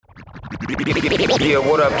Yeah,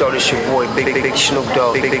 what up, though? This your boy, Big Snoop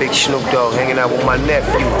Dogg. Big Snoop Dogg, hanging out with my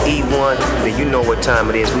nephew, E1. Then you know what time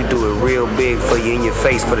it is. We do it real big for you in your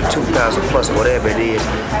face for the 2,000 plus, whatever it is.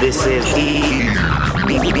 This is E1,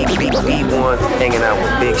 hanging out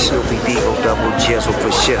with Big Snoopy Devo, double jizzle for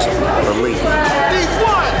shizzle. Believe me.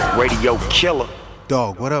 E1! Radio killer.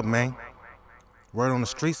 Dog, what up, man? Word on the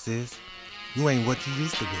streets is, you ain't what you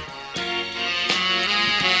used to be.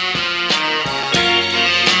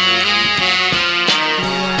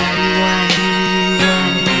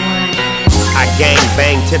 I gang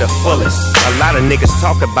bang to the fullest. A lot of niggas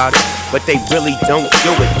talk about it, but they really don't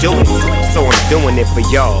do it. So I'm doing it for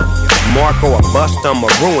y'all. Marco or bust, I'ma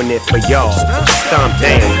ruin it for y'all. Stomp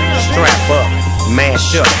down, strap up,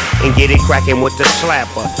 mash up, and get it cracking with the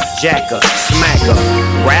slapper, jacker, smacker,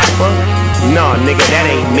 rapper. Nah, nigga, that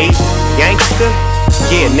ain't me. Gangster?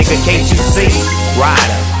 Yeah, nigga, can't you see?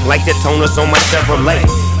 Rider, like the toners on my Chevrolet.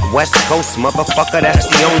 West Coast, motherfucker, that's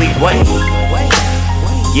the only way.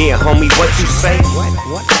 Yeah, homie, what you say?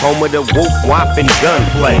 Home of the whoop, wop, and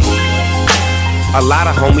gunplay. A lot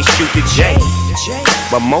of homies shoot the J,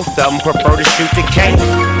 but most of them prefer to shoot the K.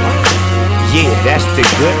 Yeah, that's the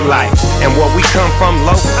good life. And where we come from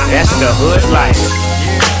low, that's the hood life.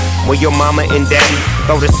 Where your mama and daddy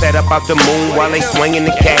throw the set up out the moon while they swinging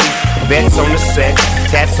the caddy. Vets on the set,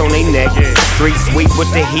 tats on they neck. Street sweep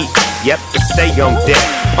with the heat, yep, to stay on deck.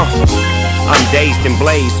 I'm dazed and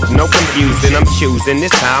blazed, no confusing, I'm choosing,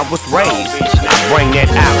 this how I was raised. I bring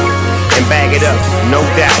that out and bag it up, no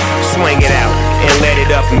doubt. Swing it out and let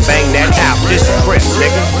it up and bang that out. This Chris,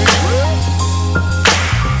 nigga.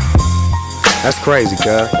 That's crazy,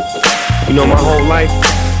 cuz. You know, my whole life,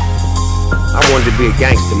 I wanted to be a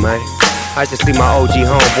gangster, man. I used to see my OG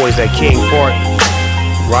homeboys at King Park,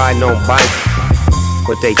 riding on bikes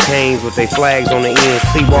with they canes, with they flags on the end,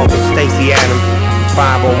 Seawalk and Stacey Adams,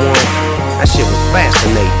 501. That shit was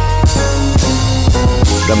fascinating.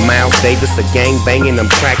 The Miles Davis, a gang banging, I'm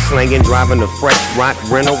track slanging, driving a fresh rock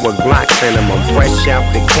rental with Glocks in them. I'm fresh out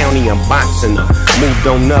the county, I'm boxing them. Moved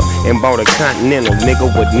on up and bought a Continental, nigga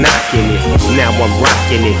with knocking it. Now I'm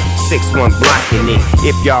rocking it, 6-1 blocking it.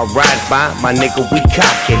 If y'all ride by, my nigga, we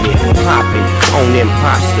cocking it. Popping on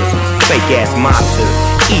imposters, fake ass mobsters.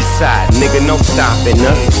 East side, nigga, no stopping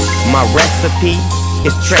us. My recipe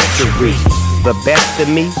is treachery. The best of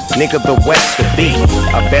me, nigga, the west to be.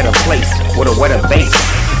 A better place with a wetter base.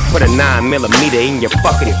 Put a 9mm in your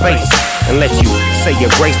fucking face and let you say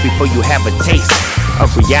your grace before you have a taste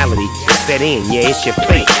of reality. Set in, yeah, it's your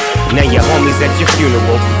fate. Now your homies at your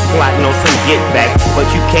funeral plotting on some get back, but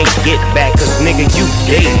you can't get back, cause nigga, you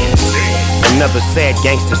dead. Another sad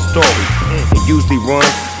gangster story. It usually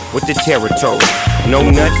runs with the territory. No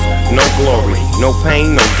nuts, no glory. No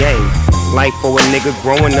pain, no gain. Life for a nigga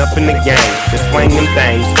growing up in the game. Just swing them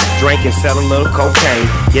things, drink and sell a little cocaine.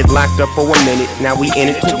 Get locked up for a minute, now we in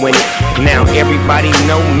it to win it. Now everybody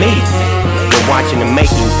know me. You're watching the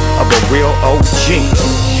makings of a real OG.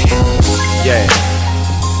 Yeah,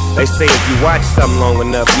 they say if you watch something long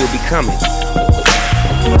enough, you'll become it.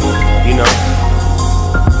 You know,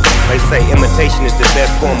 they say imitation is the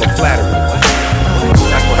best form of flattery.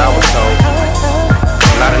 That's what I was told.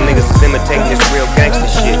 A lot of niggas is imitating this real gangster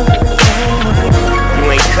shit.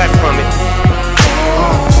 You ain't cut from it.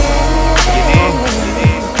 You did?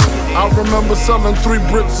 I remember selling 3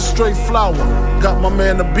 bricks of straight flour. Got my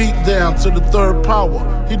man a beat down to the 3rd power.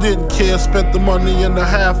 He didn't care, spent the money in a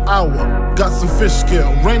half hour. Got some fish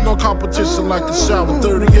scale, rained on competition like a shower.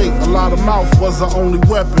 38, a lot of mouth was our only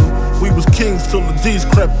weapon. We was kings till the D's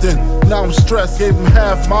crept in. Now I'm stressed, gave him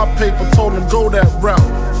half my paper, told him go that route.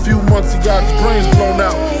 Few months he got his brains blown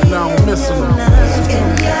out, now I'm missing him.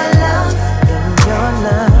 In your love,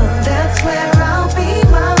 that's where I'll be,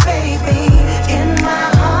 my baby. In my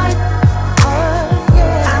heart,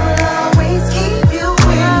 I'll always keep you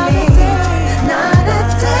with me. Not a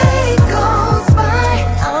day goes by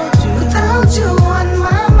without you on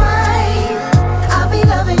my mind. I'll be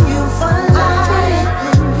loving you for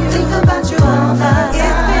life. Think about you all the time.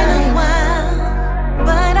 It's been a while,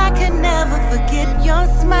 but I can never forget your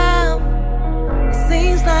smile.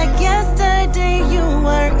 Seems like yesterday you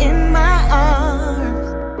were in my arms.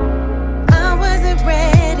 I wasn't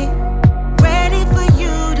ready for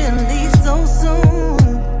you to leave so soon.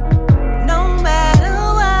 No matter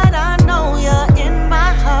what, I know you're in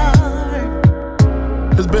my heart.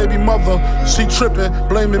 His baby mother, she tripping,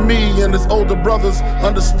 blaming me and his older brothers.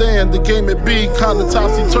 Understand the game it be kinda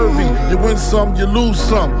topsy-turvy. You win some, you lose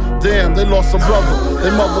some. Damn, they lost a brother,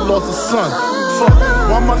 their mother lost a son. Fuck,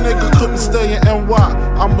 why my nigga couldn't stay in NY?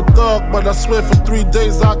 I'm a thug, but I swear for 3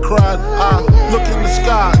 days I cried. I look in the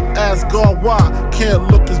sky, ask God why. Can't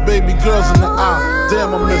look his baby girls in the eye.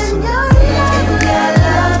 Damn, I'm missing her.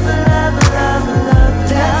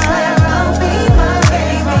 That's where I'll be, my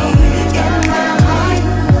baby. In my heart,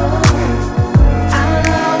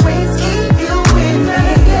 I'll always keep you with me.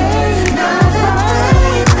 Not a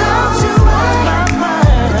day without you on my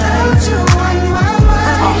mind. Without you on my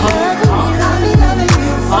mind. I'll be loving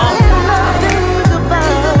you forever.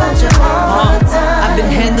 Think about you all the time. I've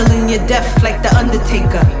been handling your death like the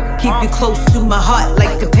Undertaker. Keep you close to my heart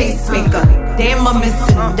like the pacemaker. Damn, I'm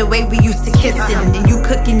missing the way we used to kissing and you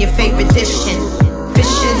cooking your favorite dishin'.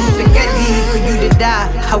 Fishing spaghetti for you to die.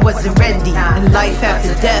 I wasn't ready, and life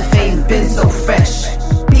after death ain't been so fresh.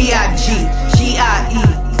 B.I.G, G.I.E,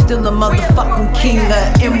 still a motherfucking king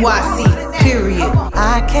of NYC. Period.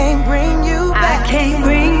 I can't bring you back. I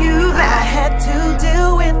had to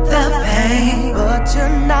deal with the pain, but you're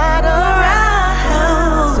not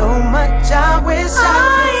around. So much I wish I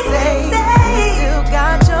could say. We still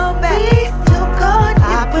got your back.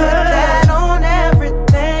 I put that on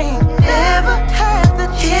everything. Never had the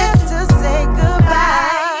chance to say goodbye.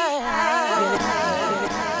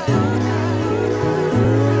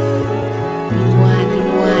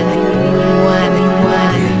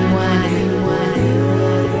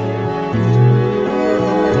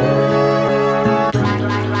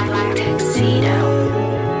 Tuxedo.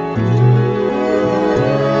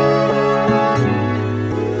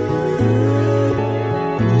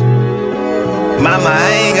 Mama, I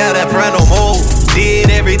ain't got that front no more. Did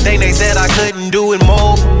everything they said I couldn't do and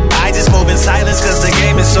more. I just move in silence cause the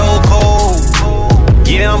game is so cold.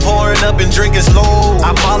 Yeah, I'm pouring up and drinking slow.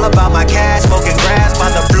 I'm all about my cash, smoking grass by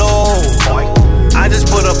the blow. I just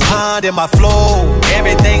put a pond in my flow.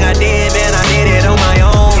 Everything I did, man, I did it on my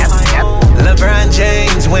own. LeBron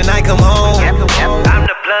James when I come home. I'm the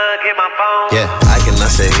plug in my phone. Yeah, I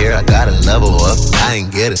cannot sit here, I gotta level up. I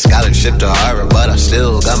ain't get a scholarship to Harvard, but I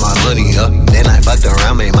still got my money up. Then I fucked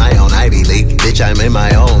around, made my own Ivy League. Bitch, I made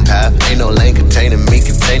my own path. Ain't no lane containing me,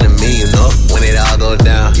 you know. When it all goes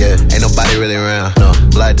down, yeah, ain't nobody really around. No,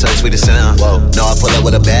 Black touch, sweet as sound. Whoa, no, I pull up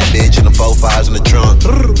with a bad bitch and the 4-5s in the trunk.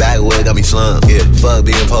 Backwood got me slumped, yeah, fuck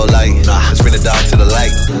being polite. Nah, let's bring the dog to the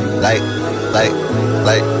light.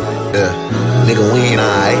 Yeah, nigga, we ain't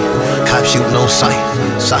aight. Cop shooting on sight.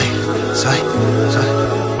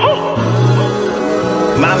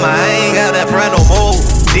 Mama, I ain't got that front no more.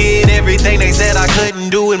 Did everything they said I couldn't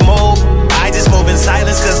do and more. I just move in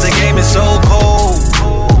silence cause the game is so cold.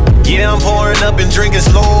 Yeah, I'm pouring up and drinking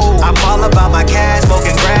slow. I'm all about my cash,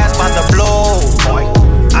 smoking grass by the blow.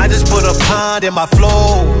 I just put a pond in my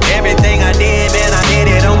flow. Everything I did, man, I did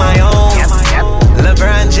it on my own.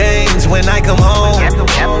 LeBron James when I come home.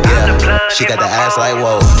 Yeah, she got the ass like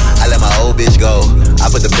whoa. I let my old bitch go. I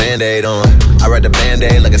put the Band-Aid on. I ride the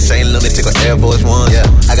Band-Aid like a Saint Lunatic on Air Force One. Yeah,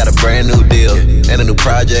 I got a brand new deal and a new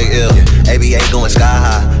project ill. ABA going sky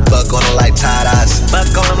high. Buck on them like tie-dyes.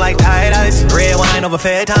 Buck on them like tie-dyes. Red wine over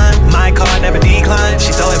fair time. My car never declined.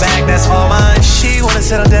 She throw it back, that's all mine. She wanna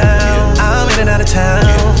settle down. I'm in and out of town.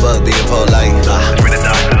 Fuck being polite. Bring the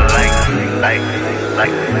dog to the light.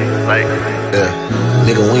 Yeah,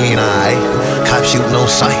 nigga, we ain't aight. Cop shooting on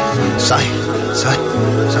sight.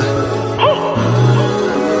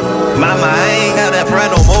 Mama, I ain't got that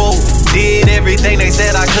front no more. Did everything they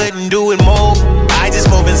said I couldn't do and more. I just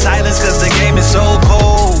move in silence cause the game is so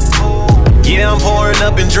cold. Yeah, I'm pouring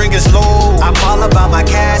up and drinking slow. I'm all about my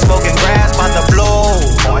cash, smoking grass by the blow.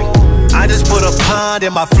 I just put a pond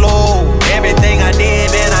in my flow. Everything I did,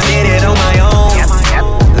 man, I did it on my own.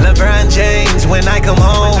 LeBron James when I come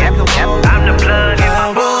home. I'm the plug in my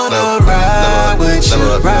phone. I wanna ride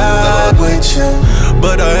with you,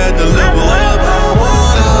 but I had to level up. I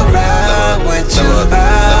wanna ride with you,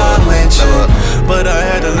 but I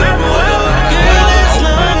had to level up. Girl, as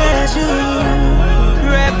long as you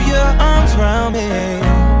wrap your arms around me,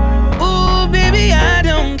 ooh, baby, I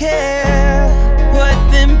don't care what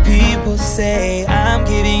them people say. I'm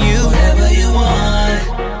giving you whatever you want.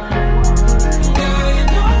 Girl, you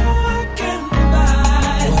know I can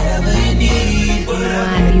provide whatever you need.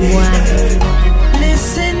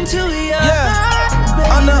 Listen to your heart,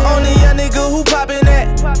 I'm the only young nigga who poppin'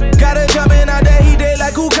 that. Gotta jumpin' out that heat, they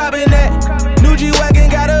like who coppin' that. New G-Wagon,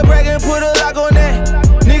 gotta brag and put a lock on that.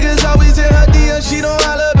 Niggas always in her DM, she don't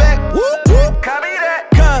holler back. Whoop, whoop, copy that.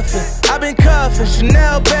 Cuffin', I been cuffin',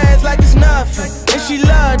 Chanel bags like it's nothing. And she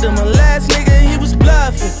loved him, her last nigga, he was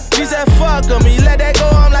bluffin'. She said fuck him, he let that go,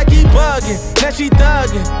 I'm like he buggin'. Now she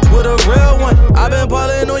thuggin' with a real one. I been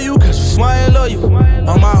ballin' on you cause you why I love you.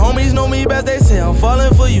 All my homies know me best, they say I'm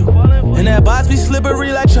falling for you. And that box be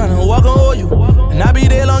slippery like tryna walk on oil you. And I be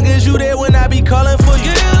there long as you there when I be calling for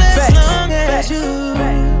you. Girl, as long as you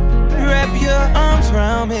wrap your arms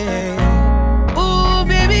around me. Ooh,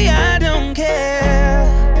 baby, I don't care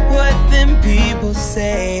what them people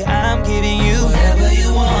say. I'm giving you whatever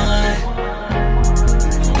you want.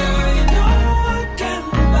 Girl, you know I can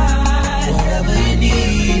provide whatever you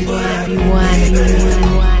need. Whatever you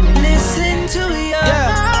want. Listen to your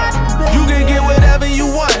heart. You can get whatever you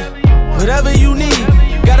want, whatever you need.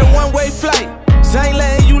 Got a one-way flight, so I ain't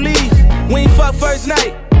letting you leave. We ain't fuck first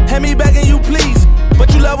night, had me begging you please.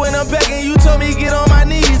 But you love when I'm begging, you told me get on my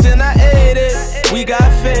knees. And I ate it, we got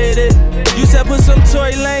faded. You said put some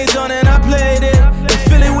Tory Lanez on and I played it. In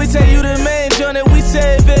Philly we say you the main joint and we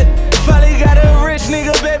save it. Finally got a rich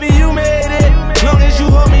nigga, baby, you made it. Long as you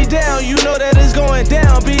hold me down, you know that it's going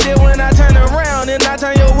down. Be there when I turn around and I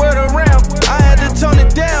turn your word around. I had to tone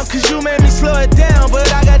it down, cause you made me slow it down.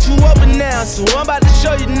 But I got you open now, so I'm about to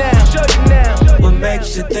show you now. What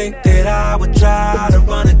makes you think that I would try to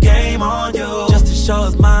run a game on you? Just to show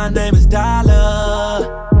us my name is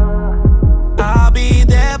Dollar. I'll be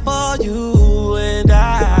there for you and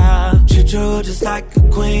I treat you just like a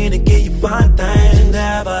queen and give you fun things. You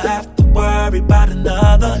never have to worry about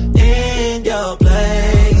another in your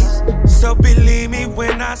place. So believe me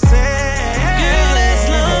when I say, girl, as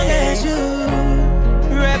long as you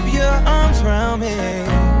wrap your arms around me.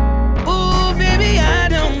 Ooh, baby, I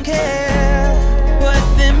don't care what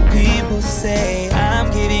them people say.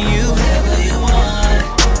 I'm giving you whatever you want.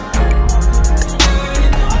 Girl, you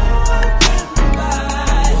know I can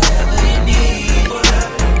provide whatever you need.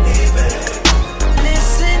 Whatever you need, baby.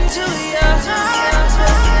 Listen to your heart.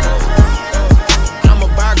 I'm a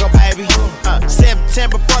Virgo, baby.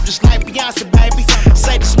 September 4th, just like Beyonce, baby.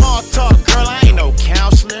 Say the small talk, girl, I ain't no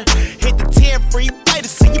counselor. Hit the 10 free way to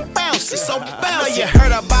see you bounce it. So bounce. You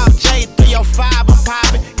heard about J305, I'm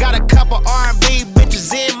poppin'. Got a couple R&B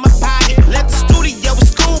bitches in my pocket. Left the studio with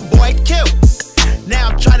Schoolboy Q. Now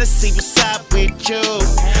I'm trying to see what's up with you.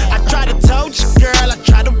 I tried to told you, girl, I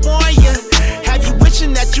tried to warn you. Have you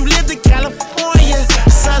wishing that you lived in California?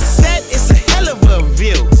 Sunset, it's a hell of a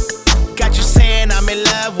view. Got you saying I'm in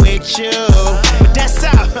love with you. But that's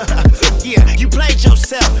out. Yeah, you played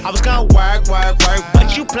yourself. I was gonna work,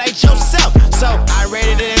 but you played yourself. So I'm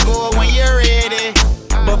ready to go when you're ready.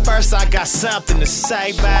 But first I got something to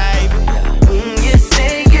say, baby. You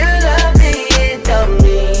say you love me, it don't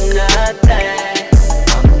mean nothing.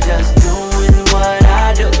 I'm just doing what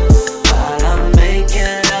I do while I'm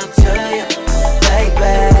making love to you,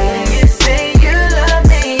 baby. You say you love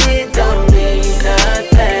me, it don't mean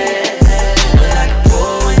nothing. But like a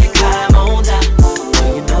bull when you climb on top,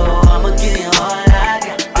 you know I'ma give you all I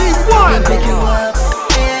got. I'ma pick you up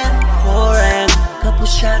in foreign, couple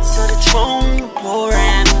shots of the Tron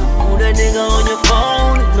pouring. Who that nigga on your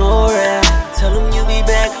phone, ignore it. Tell him you be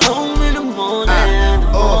back home in the morning.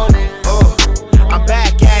 I'm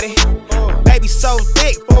back at it. Baby so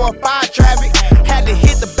thick, 4 or 5 traffic. Had to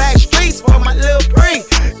hit the back streets for my little pre.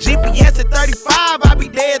 GPS at 35, I be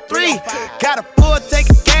there at 3. Got a full tank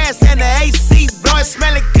of gas and the AC blowing,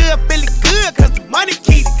 smelling good, feeling good, cause the money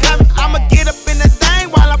keep coming. I'ma get up in the thing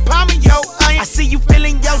while I'm palming your onion. I see you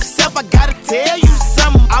feeling yourself, I gotta tell you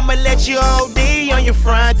something. I'ma let you OD on your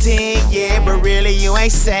front end, yeah, but really you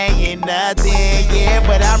ain't saying nothing, yeah.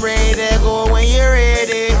 But I'm ready to go when you're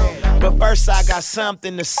ready. But first I got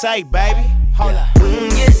something to say, baby. Hold up.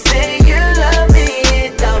 You say you love me,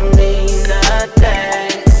 it don't mean nothing.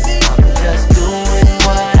 I'm just doing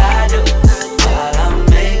what I do while I'm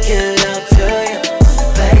making love to you,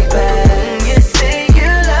 baby. You say you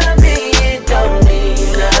love me, it don't mean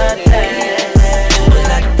nothing. But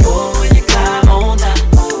like a bull when you climb on top,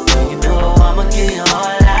 you know I'ma give you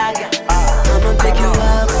all I got. I'ma pick you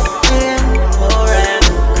up in foreign,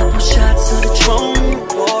 couple shots of the Tron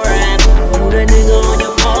pouring. Who that nigga on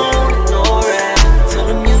your phone, ignore it. Tell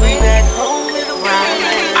him you be back home in the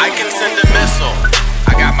morning. I can send a missile.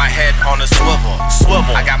 I got my head on a swivel.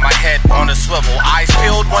 I got my head on a swivel. Eyes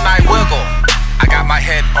peeled when I wiggle. I got my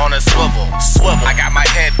head on a swivel. I got my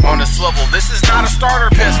head on a swivel. This is not a starter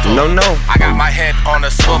pistol. No. I got my head on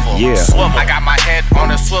a swivel. Yeah. I got my head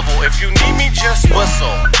on a swivel. If you need me, just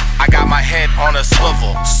whistle. I got my head on a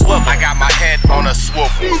swivel. I got my head on a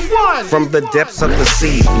swivel. From the depths of the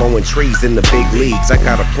sea, blowing trees in the big leagues. I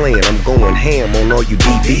got a plan, I'm going ham on all you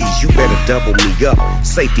DBs. You better double me up,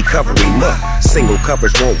 safety cover him up. Single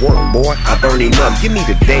coverage won't work, boy, I burn him up. Give me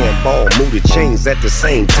the damn ball, move the chains at the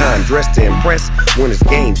same time. Dressed to impress when it's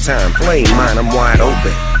game time. Flame mine, I'm wide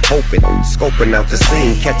open. hoping, scoping out the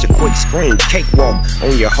scene, catch a quick screen, cakewalk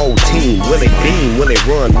on your whole team. Will it beam, will it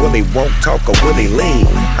run, will it walk, talk, or will it lean?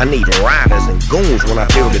 I need riders and goons when I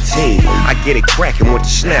build a team. I get it cracking with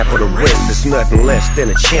the snap of the wrist. It's nothing less than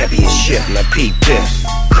a championship. Now peep this,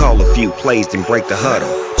 call a few plays and break the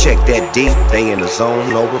huddle. Check that deep, they in the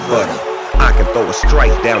zone, no rebuttal. I can throw a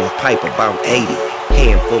strike down the pipe about 80.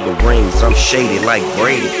 Handful of rings, I'm shady like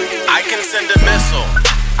Brady. I can send a missile.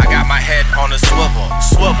 I got my head on a swivel.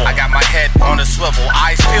 I got my head on a swivel.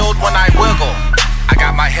 Eyes peeled when I wiggle. I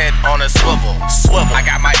got my head on a swivel. I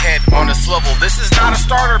got my head on a swivel. This is not a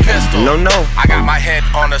starter pistol. No. I got my head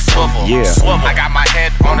on a swivel. I got my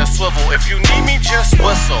head on a swivel. If you need me, just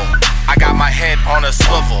whistle. I got my head on a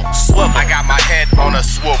swivel. I got my head on a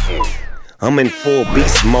swivel. I'm in full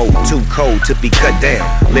beast mode, too cold to be cut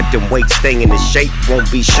down. Lifting weights, staying in the shape,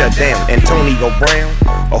 won't be shut down. Antonio Brown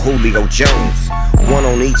or Julio Jones, one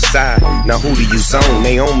on each side, now who do you zone?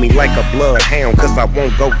 They own me like a bloodhound, cause I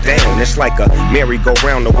won't go down. It's like a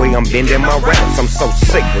merry-go-round the way I'm bending my rounds. I'm so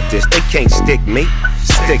sick with this, they can't stick me.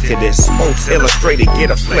 Stick to this, Sports Illustrated, get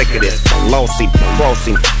a flick of this. Lossy,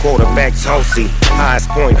 crossing, quarterback tossy. Highest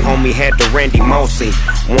point, homie, had the Randy Mossy.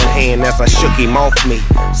 One hand as I shook him off me.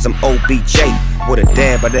 Some OBJ with a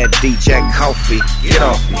dab of that DJ coffee. Get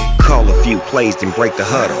off me. Call a few plays and break the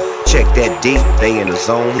huddle. Check that deep, they in the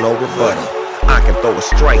zone, no rebuttal. I can throw a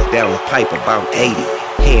strike down the pipe about 80.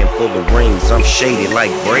 Handful of rings, I'm shady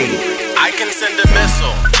like Brady. I can send a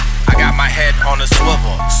missile. I got my head on a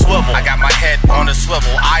swivel. I got my head on a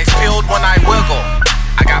swivel. Eyes peeled when I wiggle.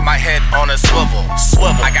 I got my head on a swivel.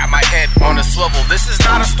 I got my head on a swivel. This is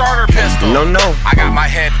not a starter pistol. No. I got my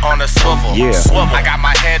head on a swivel. I got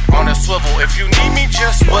my head on a swivel. If you need me,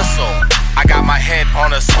 just whistle. I got my head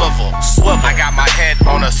on a swivel. I got my head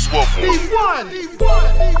on a swivel.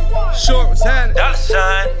 Short was handed.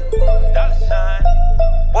 $sign.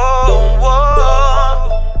 Whoa.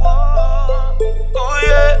 Oh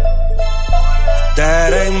yeah.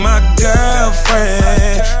 That ain't my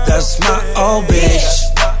girlfriend, that's my old bitch.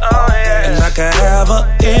 And I can have her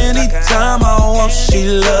anytime I want, she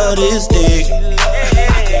love this dick.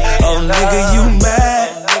 Oh nigga, you mad?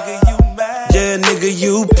 Yeah, nigga,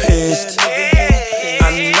 you pissed.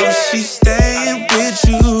 I know she staying with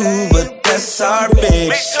you, but that's our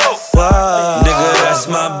bitch. Wow. Nigga, that's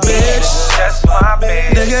my bitch.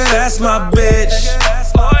 Nigga, that's my bitch.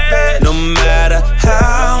 No matter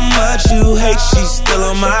how much you hate, she's still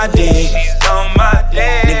on my dick.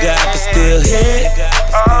 Nigga, I can still hit if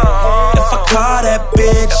I call that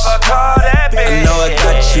bitch. I know I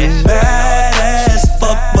got you mad as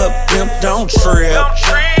fuck, but pimp don't trip.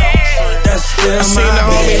 That's still I seen the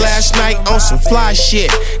homie last night on some fly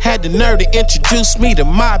shit. Had the nerve to introduce me to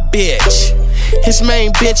my bitch. His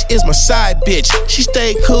main bitch is my side bitch. She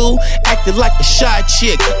stayed cool, acted like a shy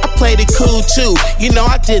chick. I played it cool too, you know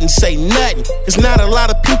I didn't say nothing. Cause not a lot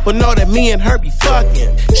of people know that me and her be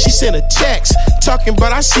fucking. She sent a text, talking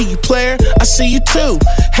about I see you player, I see you too.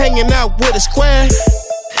 Hanging out with a square,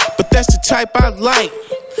 but that's the type I like.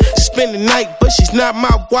 Spend the night, but she's not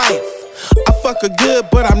my wife. I fuck her good,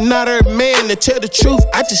 but I'm not her man. To tell the truth,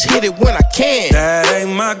 I just hit it when I can. That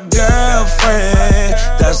ain't my girlfriend,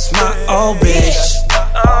 that's my old bitch.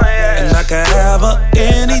 And I can have her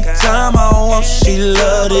anytime I want, she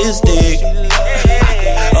love this dick.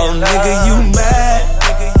 Oh nigga, you mad?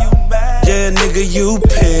 Yeah, nigga, you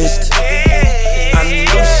pissed. I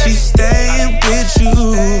know she staying with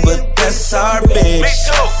you, but that's our bitch.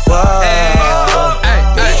 Wow.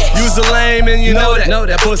 You's a lame and you know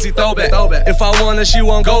that. Pussy throwback. If I want her, she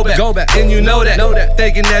won't go back. And you know that.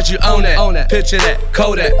 Thinking that you own that. Picture that.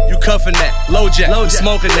 Kodak. You cuffing that. Low jack.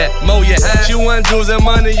 Smoking that. Mo yeah. She want dudes and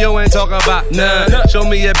money, you ain't talking about none. Show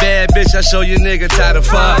me a bad bitch, I show you nigga tired of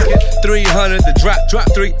fuck. 300 to drop.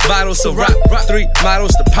 3 bottles of rock. 3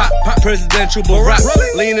 models to pop. Presidential Barack.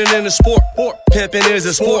 Leaning in the sport. Pimping is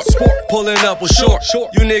a sport. Pulling up with short.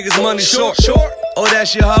 You niggas money short. Oh,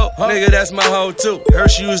 that's your hoe? Nigga, that's my hoe too. Her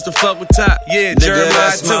she used to fuck with top. Yeah, Jeremiah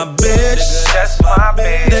that's too. My bitch.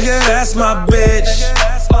 Nigga, that's my bitch.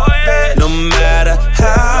 No matter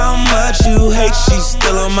how much you hate, she's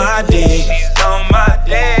still on my dick.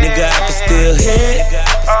 Nigga, I can still hit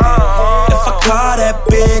if I call that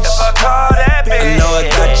bitch. I know I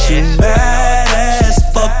got you mad as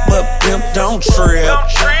fuck, but pimp don't trip.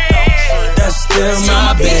 That's still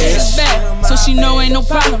my bitch. So she know ain't no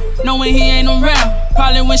problem, knowing he ain't around.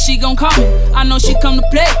 Probably when she gon' call me, I know she come to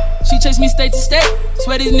play. She chase me state to state,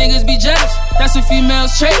 swear these niggas be jealous. That's a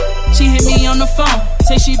female's trait. She hit me on the phone,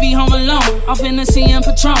 say she be home alone, off in the CM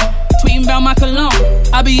Patron. tweeting about my cologne.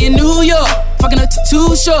 I be in New York, fucking up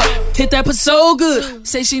too short. Hit that pussy so good,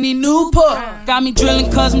 say she need Newport. Got me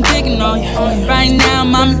drilling cause I'm digging on you. Right now,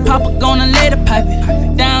 mommy, papa gonna lay the pipe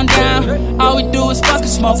it. Down, down, all we do is fucking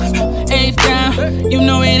smoke. Eighth down, you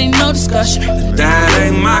know it ain't no discussion. That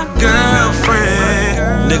ain't my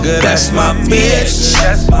girlfriend, nigga, that's my bitch.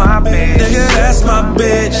 Nigga, that's my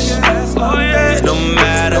bitch. No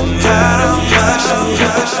matter how much.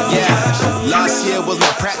 Yeah, last year was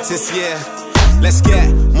my practice year. Let's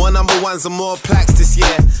get more number ones and more plaques this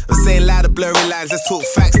year. I'm saying louder blurry lines, let's talk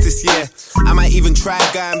facts this year. I might even try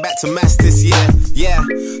going back to maths this year. Yeah,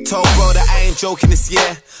 told bro that I ain't joking this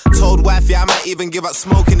year. Told wifey I might even give up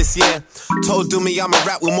smoking this year. Told Doomy I'ma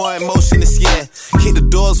rap with more emotion this year. Keep the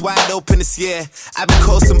doors wide open this year. I've been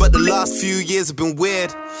coasting but the last few years have been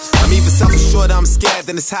weird. I'm even self-assured I'm scared,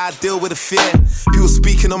 then it's how I deal with the fear. People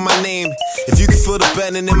speaking on my name. If you can feel the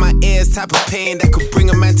burning in my ears, type of pain that could bring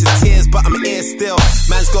a man to tears, but I'm here still.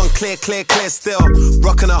 Man's gone clear, clear, clear still.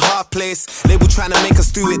 Rocking a hard place. Label trying to make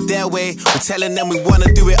us do it their way. We're telling them we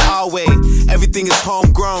wanna do it our way. Everything is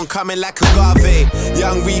homegrown, coming like agave.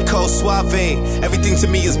 Young Rico Suave. Everything to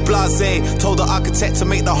me is blasé. Told the architect to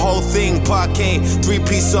make the whole thing parquet.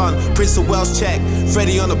 3-piece on, Prince of Wales check.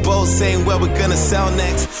 Freddie on the boat saying where we're gonna sell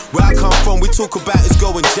next. Where I come from, we talk about who's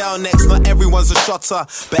going jail next. Not everyone's a shotter,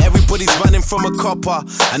 but everybody's running from a copper.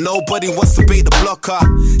 And nobody wants to bait the blocker.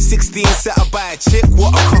 16 set up by a chick,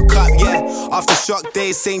 what a cock up, yeah. Aftershock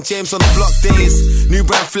days, St. James on the block days. New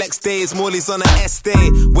brand flex days, Morley's on an S day.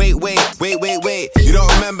 Wait, you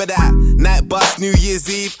don't remember that? Night bus, New Year's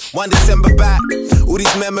Eve, 1 December back. All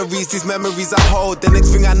these memories I hold. The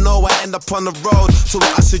next thing I know, I end up on the road. Till we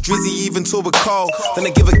usher Drizzy, even till we're cold. Then I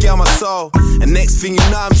give a girl my soul. And next thing you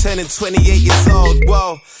know, I'm turning 28 years old.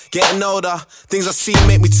 Whoa, getting older. Things I see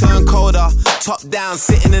make me turn colder. Top down,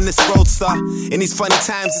 sitting in this roadster. In these funny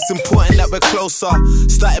times, it's important that we're closer.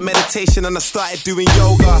 Started meditation and I started doing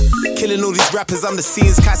yoga. Killing all these rappers, I'm the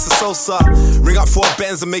scene's Casa Sosa. Ring up 4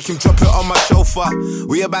 Benz and make him drop it on my chauffeur.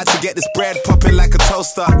 We about to get this bread popping like a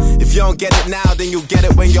toaster. If you don't get it now, then you'll get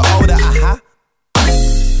it when you're older,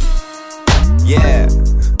 Yeah.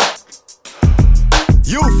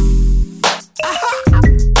 Youth.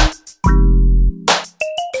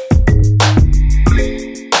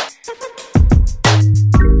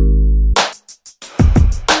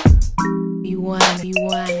 You won.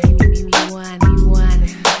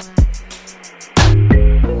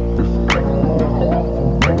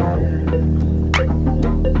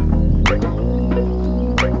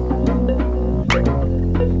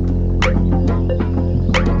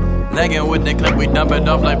 Legging with the clip, we dump it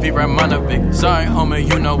off like V. Ramonovic. Sorry, homie,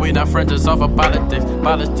 you know we not friends, it's off of politics.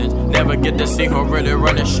 Never get to see who really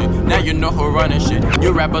running shit. Now you know who running shit.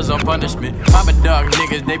 You rappers on punishment. Mama dog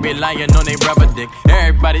niggas, they be lying on they rubber dick.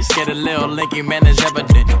 Everybody scared of Lil Linky, man, is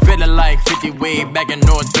evident. Feeling like 50 way back in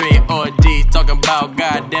North 3 or D. Talking about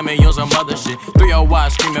goddamn it, on some other shit.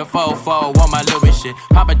 301 screaming 4-4 on my Louis shit.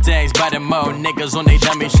 Papa tags by them more niggas on they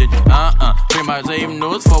dummy shit. Free my same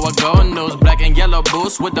news for a gold news. Black and yellow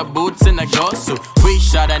boots with the boots in the ghost suit. We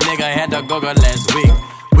shot a nigga, had to go last week.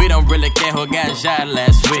 We don't really care who got shot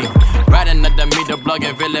last week. Riding up the meter,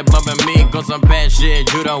 plugging, really bumping me. Got some bad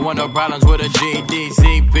shit, you don't want no problems with a GD,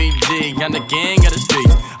 CPG. I'm the king of the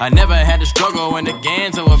streets. I never had to struggle when the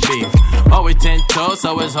gangs were beef. Always 10 toes,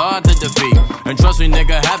 so it's hard to defeat. And trust me,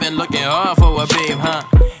 nigga, I've been looking hard for a beef,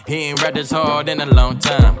 He ain't rapped this hard in a long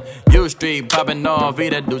time. U Street popping off,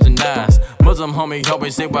 either dudes and eyes. Muslim homie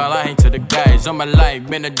always say, well, I ain't to the guys. All my life,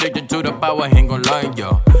 been addicted to the power, ain't gon' lie,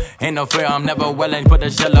 yo. Ain't no fear, I'm never willing, put a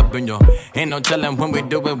shell up in you. Ain't no telling when we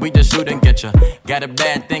do it, we just shoot and get ya. Got a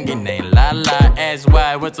bad thinking, ain't la, ass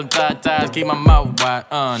wide with some ties, keep my mouth wide.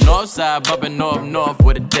 North side, bumping north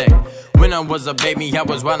with a dick. When I was a baby, I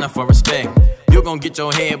was wildin' for respect. You gon' get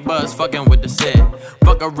your head buzzed, fucking with the set.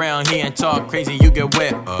 Fuck around here and talk crazy, you get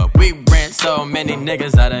wet. We ran so many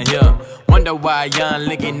niggas out of here. Wonder why young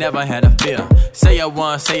Linky never had a fear. Say it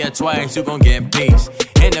once, say it twice, you gon' get peace.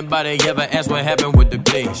 Anybody ever ask what happened with the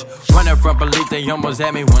bleach? Running from police, they almost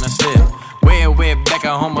had me wanna slip. Way back, I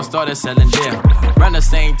almost started selling dip. Round the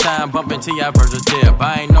same time, bumping T.I. versus tip.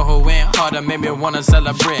 I ain't know who went harder, made me wanna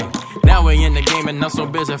celebrate. Now we in the game and I'm so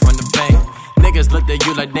busy from the pain. Niggas looked at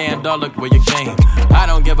you like, damn, dog, look where you came. I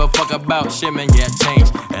don't give a fuck about shit, man, yeah, change.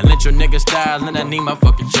 And let your niggas style, and I need my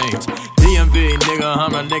fucking change. DMV, nigga,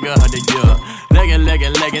 I'm a nigga of the year.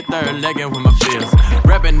 Legging, third legging with my fears.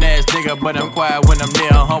 Rapping ass nigga, but I'm quiet when I'm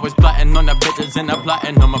near. Always plotting on the bitches and I'm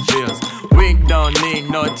plotting on my fears. We don't need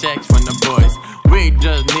no checks from the boys. We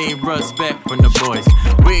just need respect from the boys.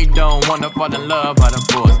 We don't wanna fall in love by the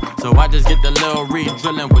boys. So I just get the little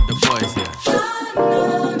re-drilling with the boys, yeah.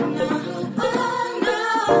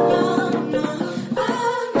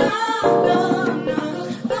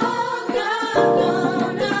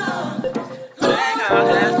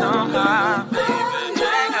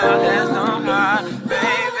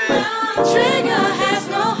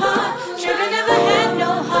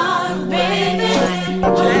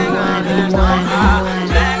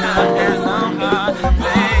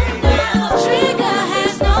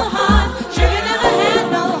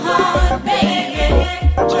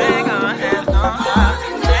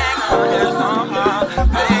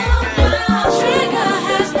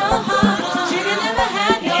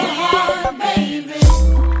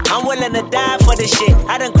 To die for this shit.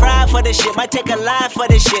 I done cried for this shit. Might take a life for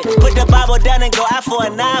this shit. Put the Bible down and go out for a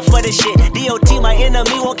knife for this shit. DOT, my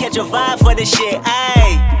enemy, won't catch a vibe for this shit.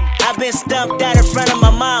 Ayy, I been stumped out in front of my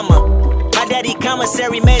mama. My daddy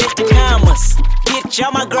commissary made it to commas. Bitch,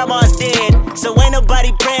 all my grandma's dead, so ain't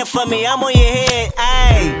nobody praying for me. I'm on your head.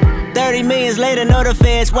 Ayy. 30 millions later, know the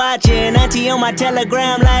feds watching. Auntie on my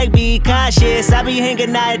telegram like be cautious. I be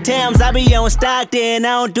hanging out at Thames, I be on Stockton. I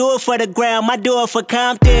don't do it for the gram, I do it for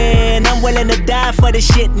Compton. I'm willing to die for this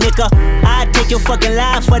shit, nigga. I take your fucking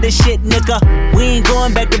life for this shit, nigga. We ain't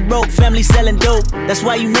going back to broke, family selling dope. That's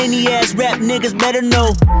why you many ass rap niggas better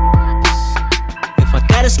know. If I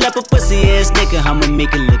gotta slap a pussy ass nigga, I'ma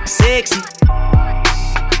make it look sexy.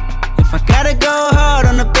 If I gotta go hard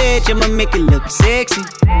on the bitch, I'ma make it look sexy.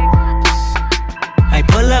 I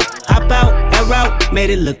pull up, hop out, air out, made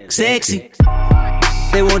it look sexy.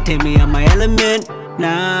 They won't take me out my element,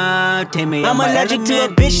 nah, take me out my element. I'm allergic to a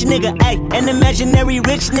bitch nigga, ayy, an imaginary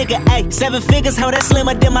rich nigga, ayy. 7 figures, how that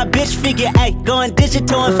slimmer than my bitch figure, ayy. Going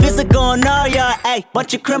digital and physical on all y'all, ayy.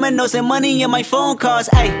 Bunch of criminals and money in my phone calls,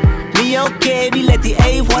 ayy. Be okay, we let the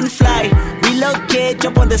A1 fly. Relocate,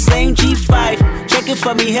 jump on the same G5. Check it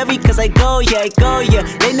for me heavy, cause I go, yeah.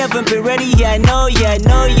 They never been ready, yeah, I know, yeah.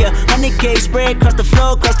 100K spread across the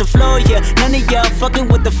floor, yeah. None of y'all fucking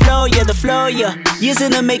with the flow, yeah. Years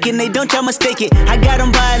in the making, they don't y'all mistake it. I got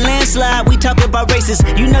them by a landslide, we talking about races.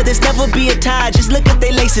 You know there's never be a tie, just look at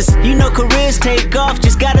they laces. You know careers take off,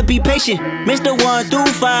 just gotta be patient. Mr. 1 through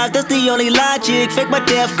 5, that's the only logic. Fake my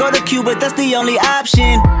death, go to Cuba, that's the only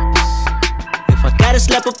option. If I gotta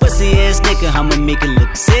slap a pussy ass nigga, I'ma make it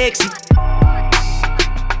look sexy.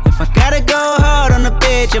 If I gotta go hard on the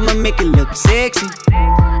bitch, I'ma make it look sexy.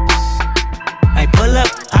 I pull up,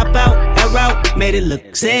 hop out, air out, made it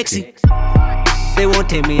look sexy. They won't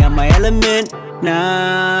take me out my element,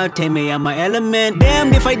 nah, take me out my element.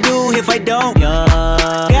 Damn if I do, if I don't,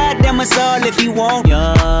 yeah. Goddamn us all if you won't,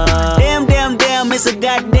 yeah. Damn, it's a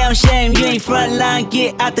goddamn shame. You ain't frontline,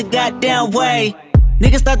 get out the goddamn way.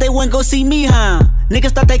 Niggas thought they wouldn't go see me, huh?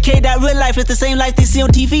 Niggas thought that K that real life is the same life they see on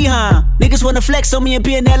TV, huh? Niggas wanna flex on me and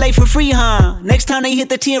be in LA for free, huh? Next time they hit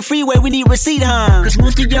the 10 freeway, we need receipt, huh? Cause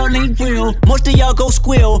most of y'all ain't real, most of y'all go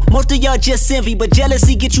squill. Most of y'all just envy, but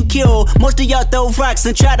jealousy get you killed. Most of y'all throw rocks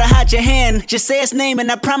and try to hide your hand. Just say his name and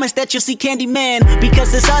I promise that you'll see Candyman.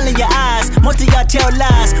 Because it's all in your eyes, most of y'all tell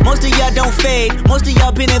lies. Most of y'all don't fade, most of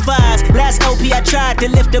y'all been advised. Last OP I tried to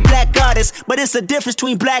lift a black artist, but it's a difference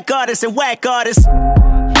between black artists and whack artists.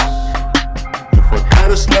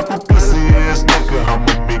 Gotta slap a pussy ass nigga,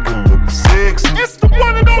 I'ma make it look sexy. It's the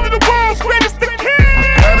one and only, the world's greatest, the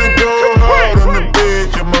king. Gotta go hard on the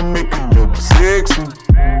bitch, I'ma make it look sexy.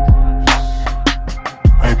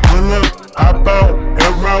 I pull up, hop out,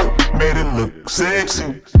 air out, made it look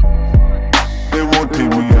sexy. They won't take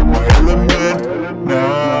me out my element,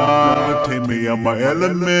 nah, take me out my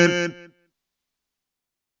element.